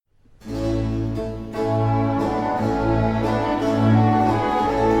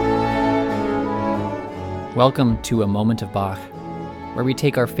Welcome to A Moment of Bach, where we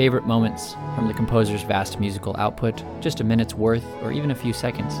take our favorite moments from the composer's vast musical output, just a minute's worth or even a few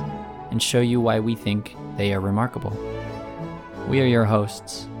seconds, and show you why we think they are remarkable. We are your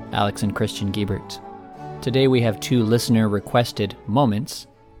hosts, Alex and Christian Giebert. Today we have two listener-requested moments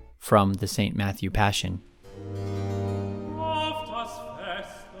from the St. Matthew Passion.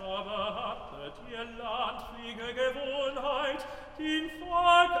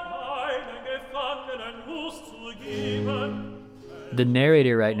 The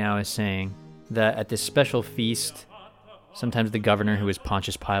narrator right now is saying that at this special feast, sometimes the governor, who is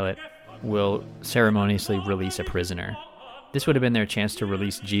Pontius Pilate, will ceremoniously release a prisoner. This would have been their chance to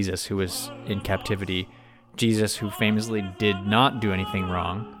release Jesus, who was in captivity. Jesus, who famously did not do anything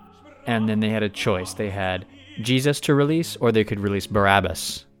wrong. And then they had a choice. They had Jesus to release, or they could release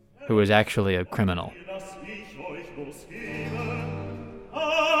Barabbas, who was actually a criminal.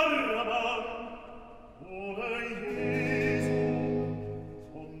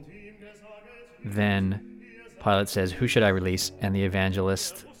 Then Pilate says, "Who should I release?" And the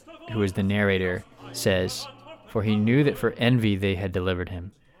evangelist, who is the narrator, says, "For he knew that for envy they had delivered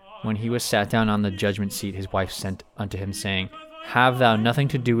him. When he was sat down on the judgment seat, his wife sent unto him, saying, Have thou nothing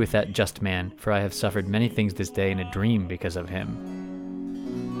to do with that just man, for I have suffered many things this day in a dream because of him."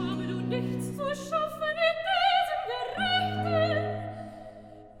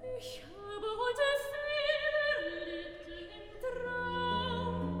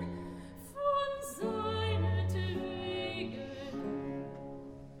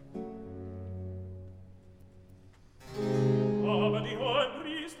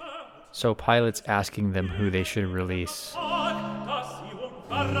 So Pilate's asking them who they should release.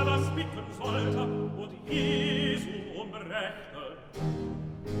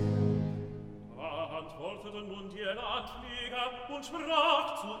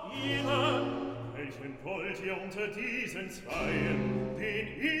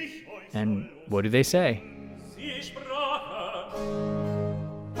 And what do they say?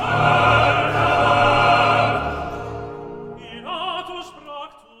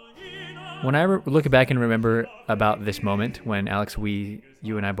 When I look back and remember about this moment when Alex, you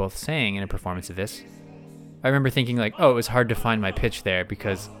and I both sang in a performance of this, I remember thinking like, oh, it was hard to find my pitch there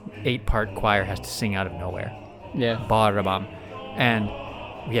because 8-part choir has to sing out of nowhere. Yeah. Barrabam. And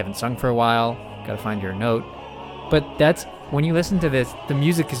we haven't sung for a while, gotta find your note. But that's, when you listen to this, the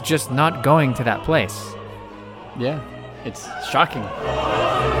music is just not going to that place. Yeah, it's shocking.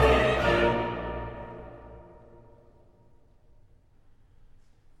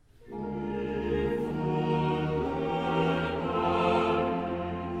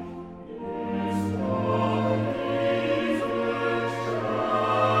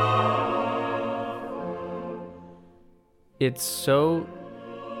 It's so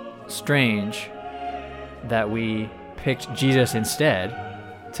strange that we picked Jesus instead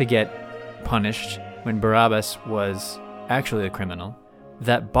to get punished when Barabbas was actually a criminal,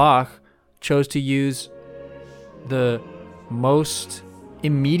 that Bach chose to use the most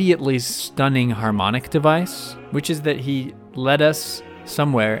immediately stunning harmonic device, which is that he led us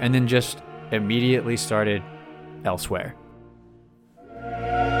somewhere and then just immediately started elsewhere.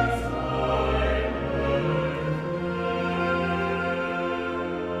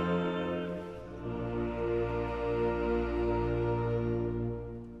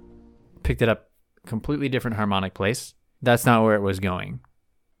 Picked it up completely different harmonic place. That's not where it was going.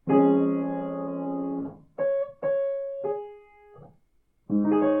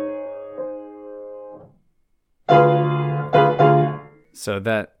 So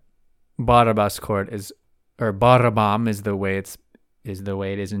that Barabbas chord is, or Barrabam is the way it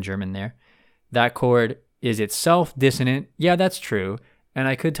is in German there. That chord is itself dissonant. Yeah, that's true. And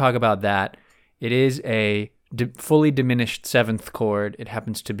I could talk about that. It is a fully diminished 7th chord. It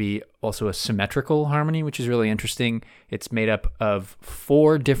happens to be also a symmetrical harmony, which is really interesting. It's made up of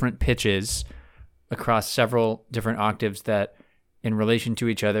 4 different pitches across several different octaves that, in relation to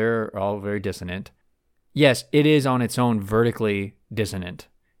each other, are all very dissonant. Yes, it is on its own vertically dissonant.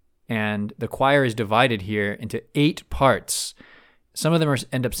 And the choir is divided here into 8 parts. Some of them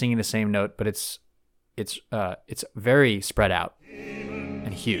end up singing the same note, but it's very spread out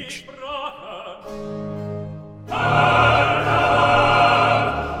and huge.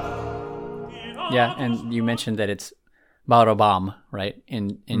 Yeah, and you mentioned that it's Barrabam, right,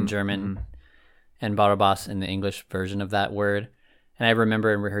 in German, and Barabbas in the English version of that word. And I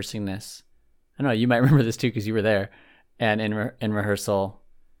remember in rehearsing this, I don't know, you might remember this too because you were there, and in rehearsal,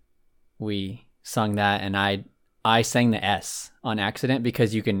 we sung that, and I sang the S on accident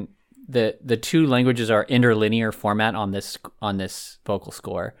because you can the two languages are interlinear format on this vocal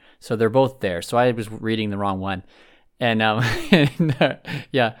score, so they're both there. So I was reading the wrong one, and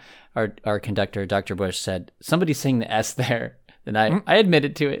yeah, our conductor, Dr. Bush, said somebody sing the S there, and I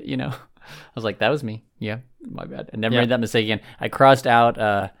admitted to it. I was like, that was me. Yeah, my bad. I never made that mistake again. I crossed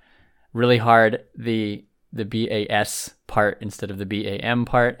out really hard the BAS part instead of the BAM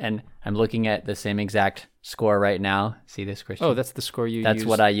part, and I'm looking at the same exact score right now. See this, Christian? Oh, that's the score you That's use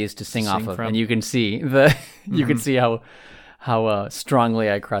what I used to sing off of, from. and you can see you can see how strongly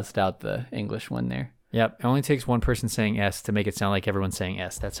I crossed out the English one there. Yep, it only takes one person saying S to make it sound like everyone's saying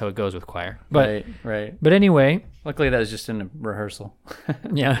S. That's how it goes with choir. But Right. But anyway, Luckily, that was just in a rehearsal.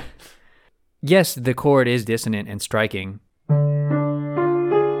 yeah. Yes, the chord is dissonant and striking.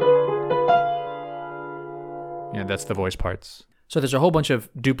 Yeah, that's the voice parts. So there's a whole bunch of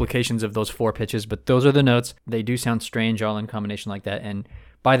duplications of those 4 pitches, but those are the notes. They do sound strange all in combination like that, and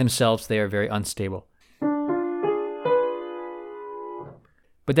by themselves, they are very unstable.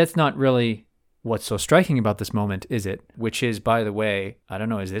 But that's not really what's so striking about this moment, is it? Which is, by the way, I don't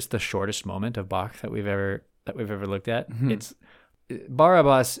know, is this the shortest moment of Bach that we've ever looked at? Mm-hmm. It's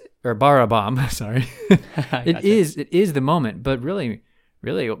Barrabam, sorry. It is the moment, but really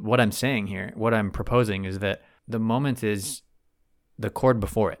what I'm saying here, what I'm proposing is that the moment is the chord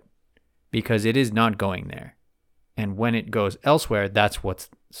before it, because it is not going there. And when it goes elsewhere, that's what's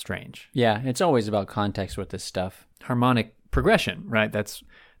strange. Yeah, it's always about context with this stuff. Harmonic progression, right? That's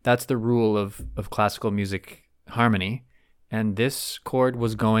the rule of classical music harmony. And this chord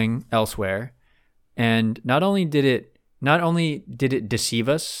was going elsewhere. And not only did it deceive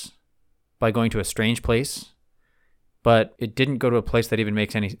us by going to a strange place, but it didn't go to a place that even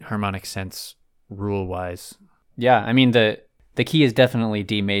makes any harmonic sense rule-wise. Yeah, I mean, the key is definitely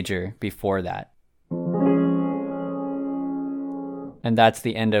D major before that. And that's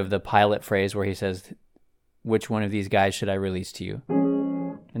the end of the pilot phrase where he says, which one of these guys should I release to you?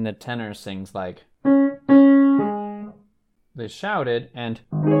 And the tenor sings like, they shouted, and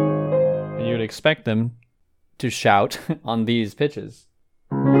you'd expect them to shout on these pitches.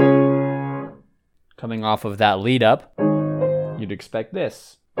 Coming off of that lead up, you'd expect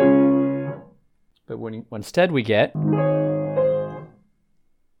this. But when instead we get,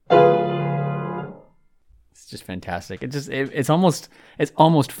 it's just fantastic. It's almost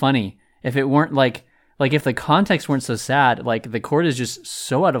funny. If it weren't like if the context weren't so sad, like the chord is just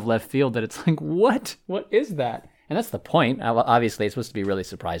so out of left field that it's like, what is that? And that's the point. Obviously, it's supposed to be really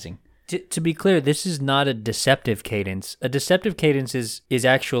surprising. To be clear, this is not a deceptive cadence. A deceptive cadence is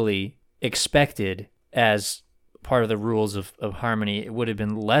actually expected as part of the rules of harmony. It would have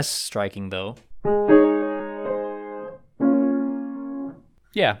been less striking, though.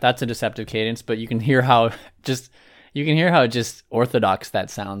 Yeah, that's a deceptive cadence, but you can hear how just orthodox that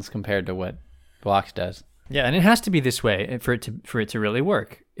sounds compared to what Bach does. Yeah, and it has to be this way for it to really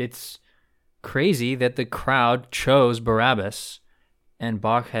work. It's crazy that the crowd chose Barabbas, and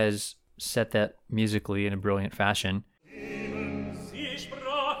Bach has set that musically in a brilliant fashion.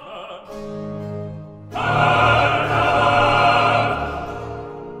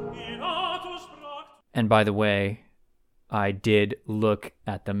 And by the way, I did look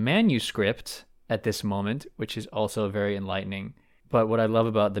at the manuscript at this moment, which is also very enlightening. But what I love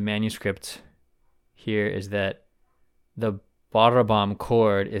about the manuscript here is that the Barrabam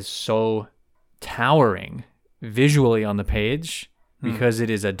chord is so towering visually on the page because it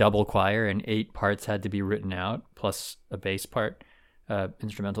is a double choir and 8 parts had to be written out, plus a bass part,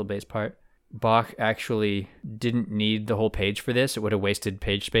 instrumental bass part. Bach actually didn't need the whole page for this. It would have wasted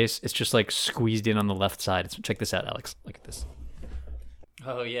page space. It's just like squeezed in on the left side. Check this out, Alex. Look at this.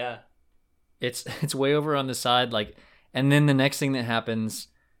 Oh yeah. It's way over on the side, like, and then the next thing that happens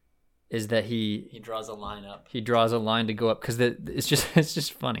is that he draws a line up. He draws a line to go up because it's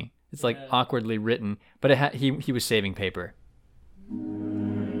just funny. It's like awkwardly written, but he was saving paper.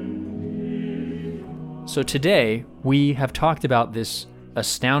 So today we have talked about this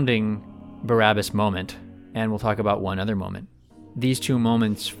astounding Barabbas moment, and we'll talk about one other moment. These 2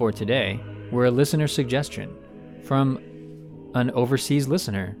 moments for today were a listener suggestion from an overseas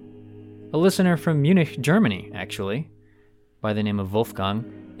listener, a listener from Munich, Germany, actually, by the name of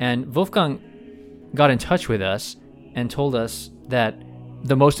Wolfgang. And Wolfgang got in touch with us and told us that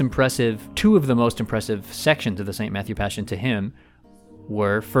two of the most impressive sections of the St. Matthew Passion to him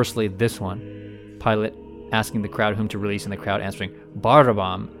were, firstly, this one, Pilate asking the crowd whom to release, and the crowd answering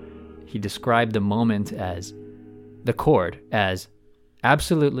Barrabam. He described the moment as the chord as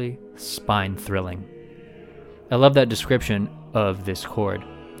absolutely spine-thrilling. I love that description of this chord.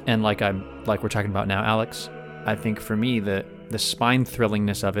 And like we're talking about now, Alex, I think for me the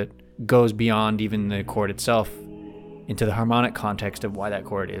spine-thrillingness of it goes beyond even the chord itself into the harmonic context of why that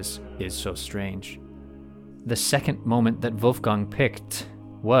chord is so strange. The second moment that Wolfgang picked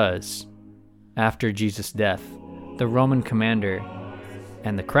was after Jesus' death. The Roman commander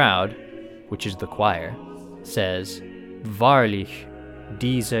and the crowd, which is the choir, says, Wahrlich,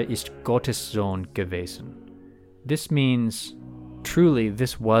 dieser ist Gottes Sohn gewesen. This means, truly,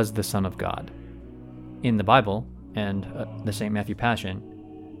 this was the Son of God. In the Bible, and the St. Matthew Passion,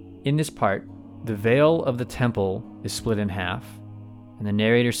 in this part, the veil of the temple is split in half, and the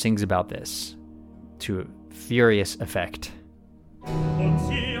narrator sings about this to furious effect.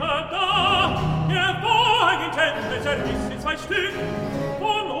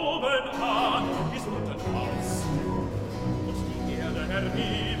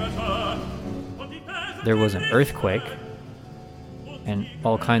 There was an earthquake and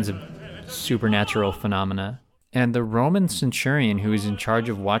all kinds of supernatural phenomena. And the Roman centurion who was in charge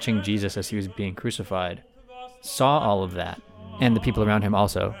of watching Jesus as he was being crucified saw all of that, and the people around him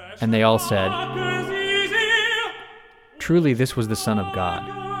also, and they all said, truly this was the Son of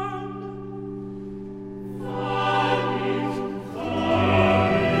God.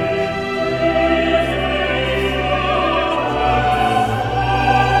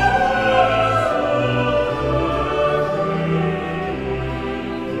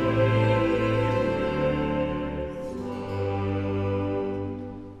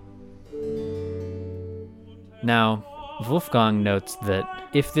 Now, Wolfgang notes that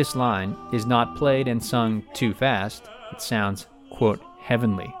if this line is not played and sung too fast, it sounds, quote,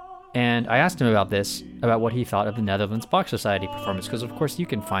 heavenly. And I asked him about this, about what he thought of the Netherlands Bach Society performance, because of course you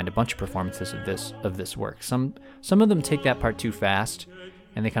can find a bunch of performances of this work. Some of them take that part too fast,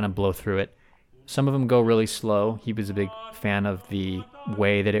 and they kind of blow through it. Some of them go really slow. He was a big fan of the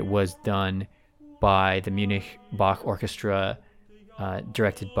way that it was done by the Munich Bach Orchestra,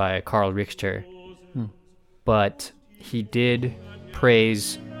 directed by Karl Richter. But he did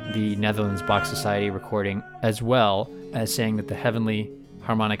praise the Netherlands Bach Society recording, as well as saying that the heavenly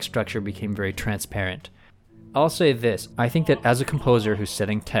harmonic structure became very transparent. I'll say this, I think that as a composer who's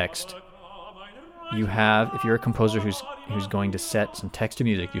setting text, you have, if you're a composer who's going to set some text to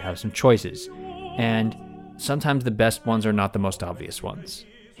music, you have some choices. And sometimes the best ones are not the most obvious ones.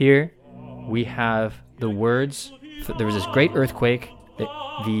 Here, we have the words, there was this great earthquake,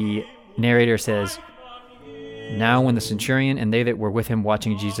 the narrator says, now when the centurion and they that were with him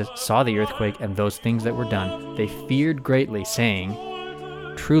watching Jesus saw the earthquake and those things that were done, they feared greatly, saying,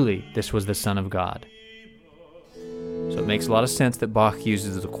 truly, this was the Son of God. So it makes a lot of sense that Bach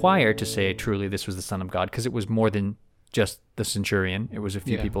uses the choir to say, truly, this was the Son of God, because it was more than just the centurion. It was a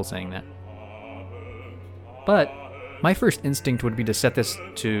few people saying that. But my first instinct would be to set this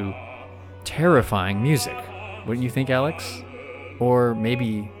to terrifying music. Wouldn't you think, Alex? Or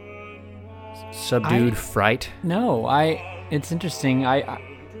maybe subdued fright? No, it's interesting.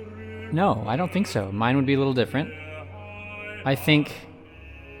 No, I don't think so. Mine would be a little different. I think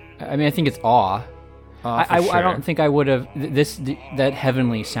it's awe. I don't think I would have that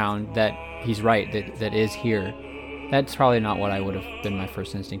heavenly sound that he's right that is here. That's probably not what I would have been my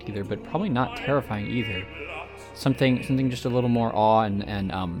first instinct either, but probably not terrifying either. Something just a little more awe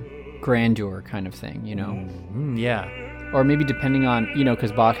and grandeur kind of thing, you know? Yeah. Or maybe depending on,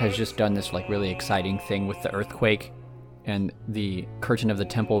 because Bach has just done this like really exciting thing with the earthquake and the curtain of the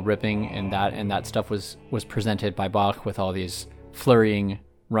temple ripping, and that stuff was presented by Bach with all these flurrying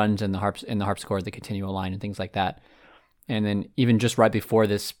runs in the harpsichord, the continual line and things like that. And then even just right before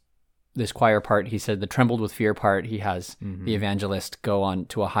this choir part, he said the trembled with fear part, he has the evangelist go on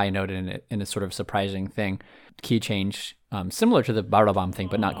to a high note in a sort of surprising thing, key change, similar to the Barrabam thing,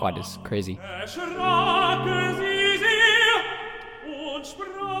 but not quite as crazy.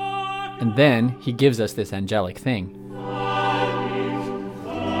 And then he gives us this angelic thing.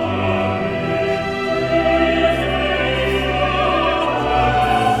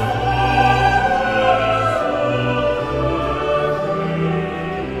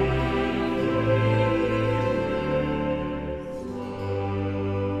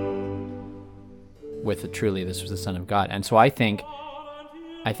 With the truly this was the Son of God. And so I think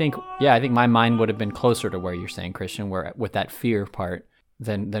my mind would have been closer to where you're saying, Christian, where with that fear part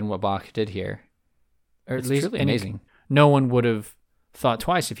than what Bach did here. Or at least truly amazing. No one would have thought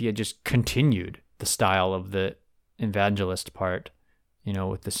twice if he had just continued the style of the evangelist part,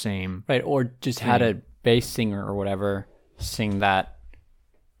 with the same right, or just theme. Had a bass singer or whatever sing that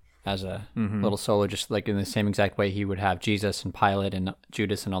as a little solo, just like in the same exact way he would have Jesus and Pilate and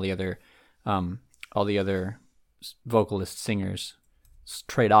Judas and all the other vocalist singers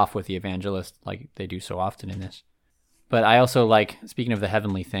trade off with the evangelist like they do so often in this. But I also like, speaking of the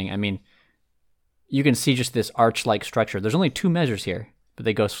heavenly thing, I mean, you can see just this arch-like structure. There's only 2 measures here, but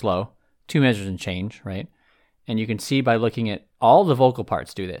they go slow. 2 measures and change, right? And you can see by looking at all the vocal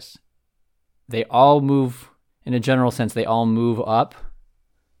parts do this. They all move, in a general sense, they all move up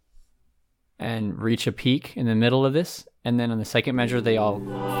and reach a peak in the middle of this. And then on the second measure, they all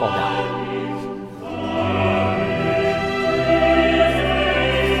fall down.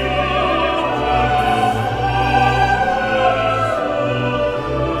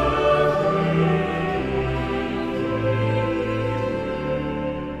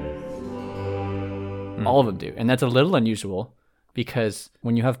 All of them do. And that's a little unusual because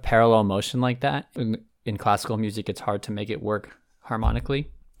when you have parallel motion like that, in classical music, it's hard to make it work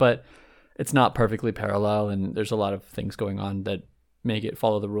harmonically. But it's not perfectly parallel, and there's a lot of things going on that make it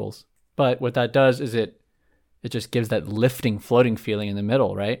follow the rules. But what that does is it just gives that lifting, floating feeling in the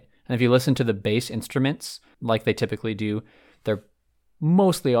middle, right? And if you listen to the bass instruments like they typically do, they're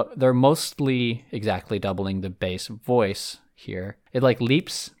mostly exactly doubling the bass voice here. It like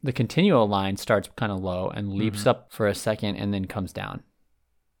leaps, the continual line starts kind of low and leaps up for a second and then comes down.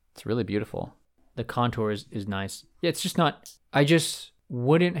 It's really beautiful. The contour is nice. Yeah, it's just not, I just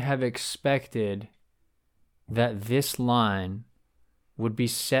wouldn't have expected that this line would be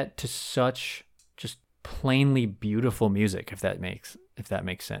set to such just plainly beautiful music, if that makes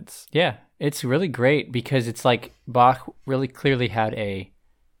sense. Yeah, it's really great because it's like Bach really clearly had a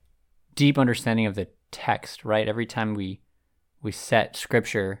deep understanding of the text, right? Every time we set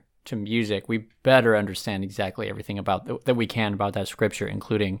scripture to music, we better understand exactly everything about that we can about that scripture,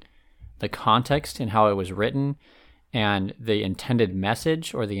 including the context and how it was written and the intended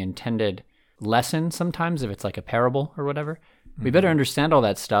message or the intended lesson sometimes, if it's like a parable or whatever. We better understand all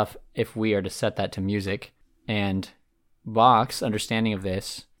that stuff if we are to set that to music. And Bach's understanding of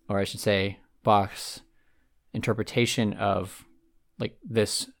this, or I should say Bach's interpretation of like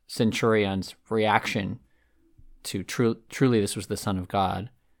this centurion's reaction to truly this was the Son of God,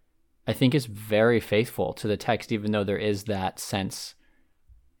 I think is very faithful to the text, even though there is that sense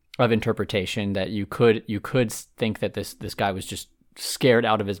of interpretation that you could think that this guy was just scared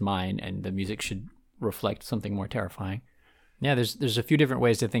out of his mind and the music should reflect something more terrifying. Yeah, there's a few different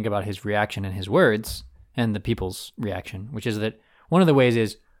ways to think about his reaction and his words and the people's reaction, which is that one of the ways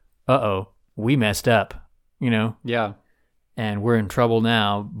is, we messed up, Yeah. And we're in trouble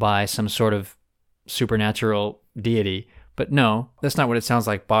now by some sort of supernatural deity. But no, that's not what it sounds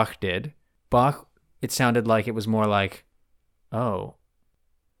like Bach did. Bach, it sounded like it was more like,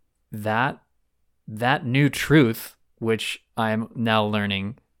 that new truth, which I'm now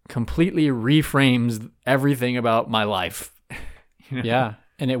learning, completely reframes everything about my life. Yeah,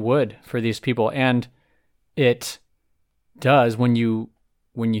 and it would for these people. And it does when you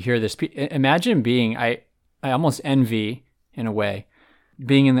hear this. Imagine being, I almost envy, in a way,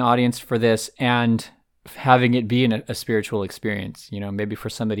 being in the audience for this and having it be a spiritual experience, maybe for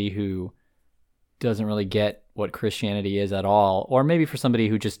somebody who doesn't really get what Christianity is at all, or maybe for somebody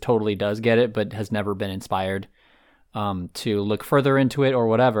who just totally does get it but has never been inspired to look further into it or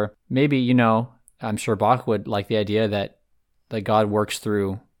whatever. Maybe, I'm sure Bach would like the idea that God works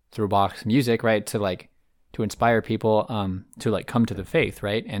through Bach's music, right, to inspire people to come to the faith,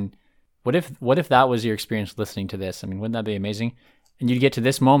 right? And what if that was your experience listening to this? I mean, wouldn't that be amazing? And you'd get to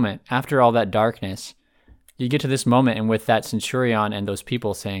this moment after all that darkness, you get to this moment, and with that centurion and those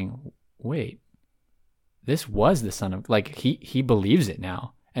people saying, wait, this was the Son of, he believes it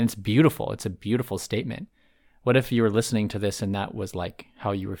now. And it's beautiful. It's a beautiful statement. What if you were listening to this and that was like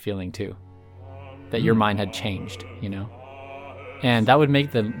how you were feeling too? That your mind had changed, And that would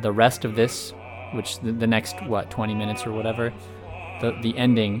make the rest of this, which the next, 20 minutes or whatever, the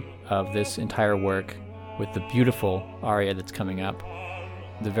ending of this entire work with the beautiful aria that's coming up,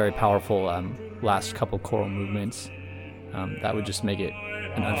 the very powerful last couple choral movements, that would just make it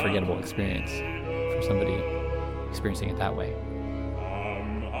an unforgettable experience for somebody experiencing it that way.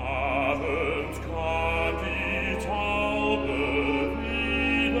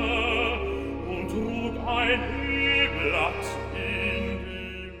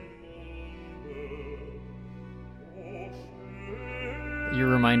 You're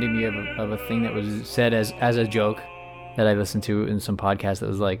reminding me of a thing that was said as a joke that I listened to in some podcast that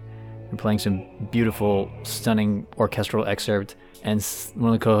was like, we're playing some beautiful, stunning orchestral excerpt, and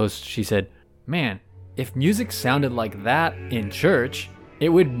one of the co-hosts, she said, man, if music sounded like that in church, it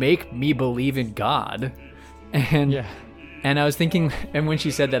would make me believe in God. And yeah. And I was thinking, and when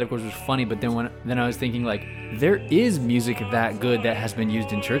she said that, of course, it was funny, but then I was thinking, there is music that good that has been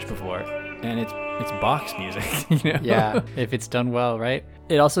used in church before, and it's Bach's music, Yeah, if it's done well, right?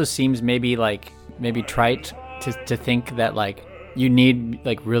 It also seems maybe trite to think that like you need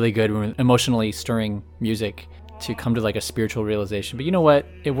like really good emotionally stirring music to come to like a spiritual realization. But you know what?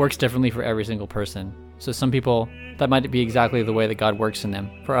 It works differently for every single person. So some people, that might be exactly the way that God works in them.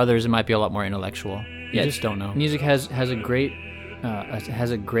 For others, it might be a lot more intellectual. You just don't know. Music has a great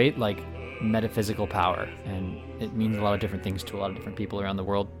like metaphysical power, and it means a lot of different things to a lot of different people around the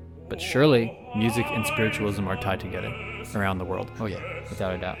world. But surely, music and spiritualism are tied together around the world. Oh yeah,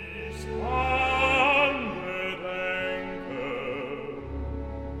 without a doubt.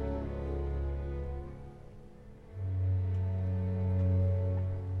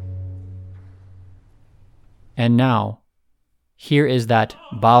 And now, here is that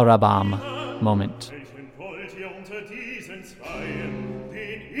Barrabam moment.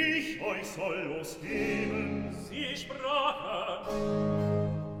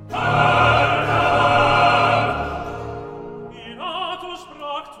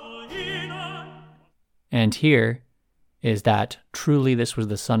 And here is that truly this was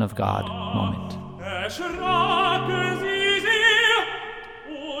the Son of God moment.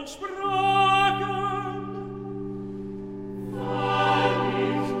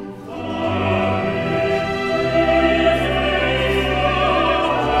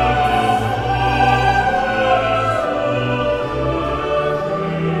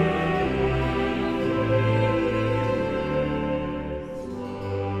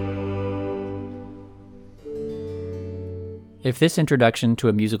 If this introduction to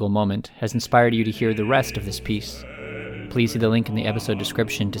a musical moment has inspired you to hear the rest of this piece, please see the link in the episode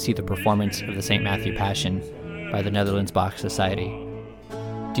description to see the performance of the St. Matthew Passion by the Netherlands Bach Society.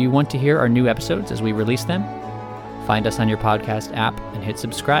 Do you want to hear our new episodes as we release them? Find us on your podcast app and hit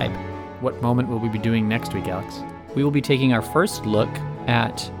subscribe. What moment will we be doing next week, Alex? We will be taking our first look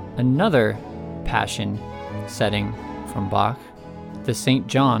at another Passion setting from Bach, the St.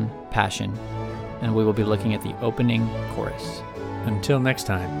 John Passion, and we will be looking at the opening chorus. Until next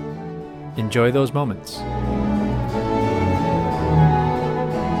time, enjoy those moments.